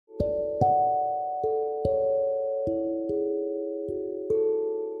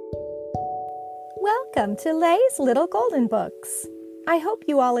Welcome to Lay's Little Golden Books. I hope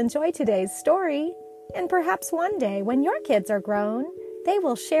you all enjoy today's story, and perhaps one day when your kids are grown, they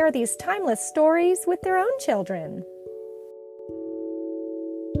will share these timeless stories with their own children.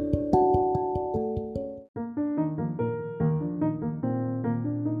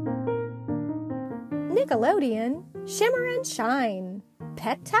 Nickelodeon, Shimmer and Shine,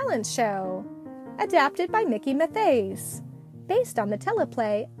 Pet Talent Show, adapted by Mickey Matthews, based on the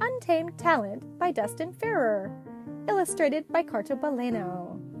teleplay Untamed Talent by Dustin Ferrer, illustrated by Carto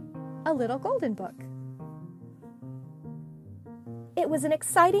Baleno. A Little Golden Book. It was an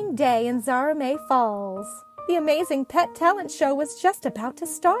exciting day in Zaramé Falls. The amazing Pet Talent Show was just about to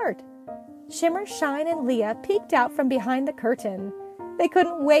start. Shimmer, Shine, and Leah peeked out from behind the curtain. They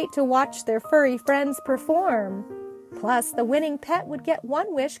couldn't wait to watch their furry friends perform. Plus, the winning pet would get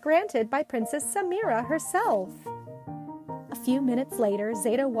one wish granted by Princess Samira herself. A few minutes later,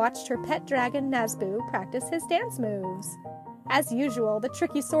 Zeta watched her pet dragon Nazboo practice his dance moves. As usual, the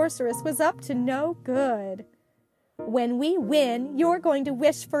tricky sorceress was up to no good. "When we win, you're going to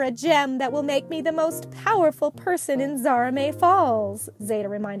wish for a gem that will make me the most powerful person in Zaramé Falls," Zeta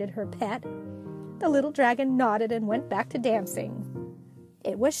reminded her pet. The little dragon nodded and went back to dancing.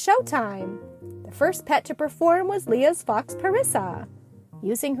 It was showtime. The first pet to perform was Leah's fox Parissa.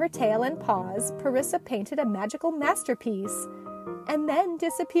 Using her tail and paws, Parissa painted a magical masterpiece and then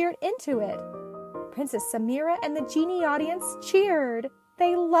disappeared into it. Princess Samira and the genie audience cheered.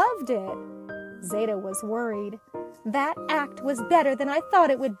 They loved it. Zeta was worried. "That act was better than I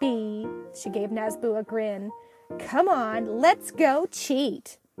thought it would be." She gave Nazboo a grin. "Come on, let's go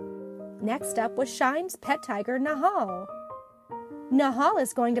cheat." Next up was Shine's pet tiger, Nahal. "Nahal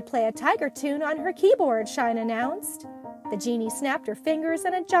is going to play a tiger tune on her keyboard," Shine announced. The genie snapped her fingers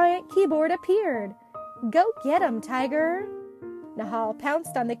and a giant keyboard appeared. "Go get 'em, tiger." Nahal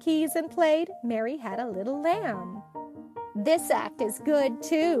pounced on the keys and played "Mary Had a Little Lamb." "This act is good,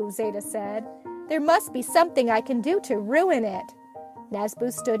 too," Zeta said. "There must be something I can do to ruin it."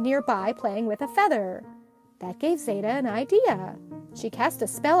 Nazboo stood nearby playing with a feather. That gave Zeta an idea. She cast a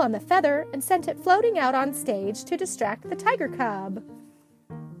spell on the feather and sent it floating out on stage to distract the tiger cub.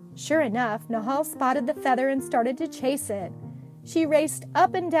 Sure enough, Nahal spotted the feather and started to chase it. She raced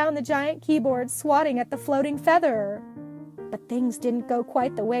up and down the giant keyboard, swatting at the floating feather. But things didn't go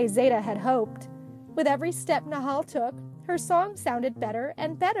quite the way Zeta had hoped. With every step Nahal took, her song sounded better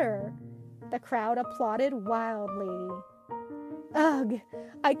and better. The crowd applauded wildly. "Ugh,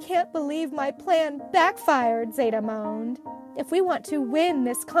 I can't believe my plan backfired," Zeta moaned. "If we want to win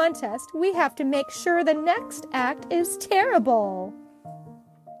this contest, we have to make sure the next act is terrible."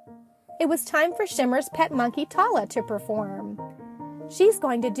 It was time for Shimmer's pet monkey Tala to perform. "She's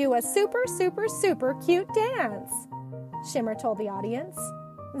going to do a super, super, super cute dance," Shimmer told the audience.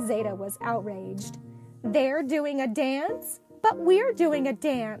 Zeta was outraged. "They're doing a dance? But we're doing a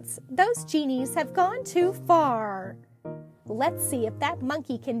dance. Those genies have gone too far." "Let's see if that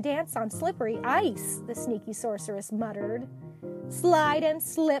monkey can dance on slippery ice," the sneaky sorceress muttered. "Slide and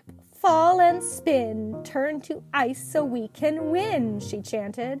slip, fall and spin, turn to ice so we can win," she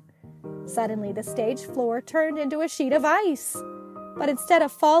chanted. Suddenly, the stage floor turned into a sheet of ice. But instead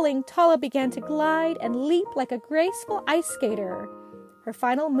of falling, Tala began to glide and leap like a graceful ice skater. Her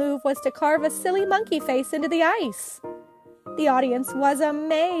final move was to carve a silly monkey face into the ice. The audience was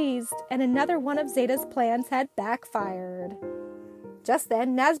amazed, and another one of Zeta's plans had backfired. Just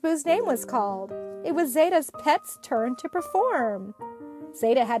then, Nazboo's name was called. It was Zeta's pet's turn to perform.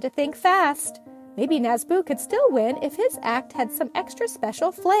 Zeta had to think fast. Maybe Nazboo could still win if his act had some extra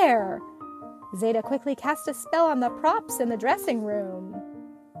special flair. Zeta quickly cast a spell on the props in the dressing room.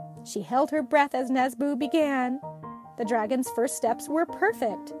 She held her breath as Nazboo began. The dragon's first steps were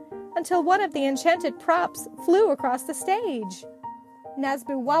perfect, until one of the enchanted props flew across the stage.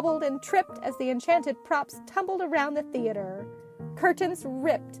 Nazboo wobbled and tripped as the enchanted props tumbled around the theater. Curtains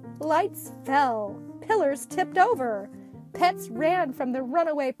ripped, lights fell, pillars tipped over, pets ran from the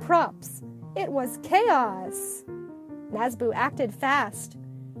runaway props. It was chaos. Nazboo acted fast.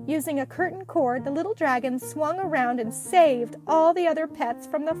 Using a curtain cord, the little dragon swung around and saved all the other pets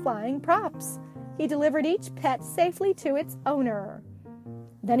from the flying props. He delivered each pet safely to its owner.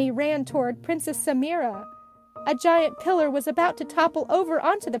 Then he ran toward Princess Samira. A giant pillar was about to topple over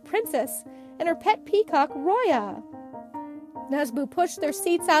onto the princess and her pet peacock, Roya. Nazboo pushed their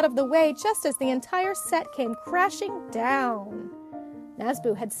seats out of the way just as the entire set came crashing down.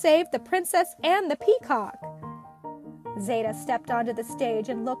 Nazboo had saved the princess and the peacock. Zeta stepped onto the stage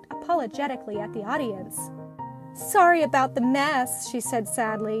and looked apologetically at the audience. "Sorry about the mess," she said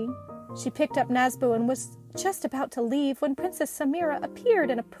sadly. She picked up Nazboo and was just about to leave when Princess Samira appeared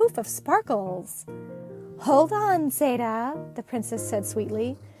in a poof of sparkles. "Hold on, Zeta," the princess said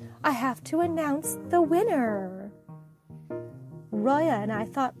sweetly. "I have to announce the winner." "Roya and I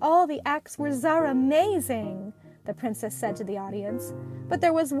thought all the acts were Zara-amazing," the princess said to the audience. "But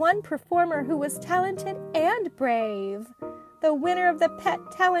there was one performer who was talented and brave. The winner of the Pet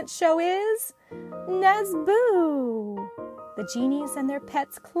Talent Show is Nazboo." The genies and their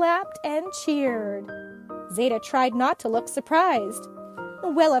pets clapped and cheered. Zeta tried not to look surprised.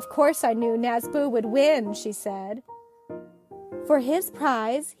 "Well, of course I knew Nazboo would win," she said. "For his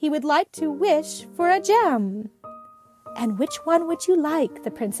prize, he would like to wish for a gem." "And which one would you like?"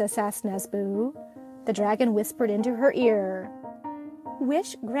 the princess asked Nazboo. The dragon whispered into her ear.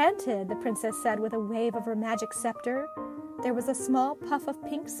 "Wish granted," the princess said with a wave of her magic scepter. There was a small puff of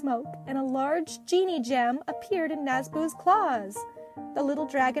pink smoke, and a large genie gem appeared in Nazboo's claws. The little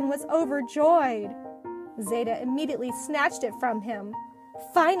dragon was overjoyed. Zeta immediately snatched it from him.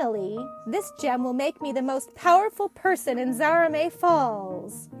 "Finally, this gem will make me the most powerful person in Zara-May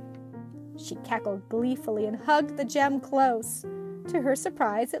Falls." She cackled gleefully and hugged the gem close. To her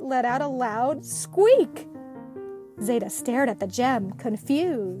surprise, it let out a loud squeak. Zeta stared at the gem,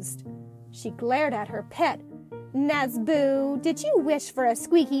 confused. She glared at her pet. "Nazboo, did you wish for a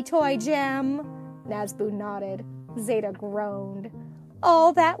squeaky toy gem?" Nazboo nodded. Zeta groaned.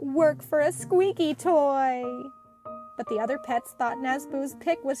 "All that work for a squeaky toy!" But the other pets thought Nazboo's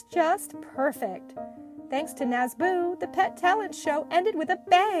pick was just perfect. Thanks to Nazboo, the Pet Talent Show ended with a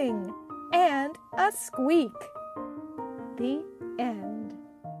bang and a squeak. The end.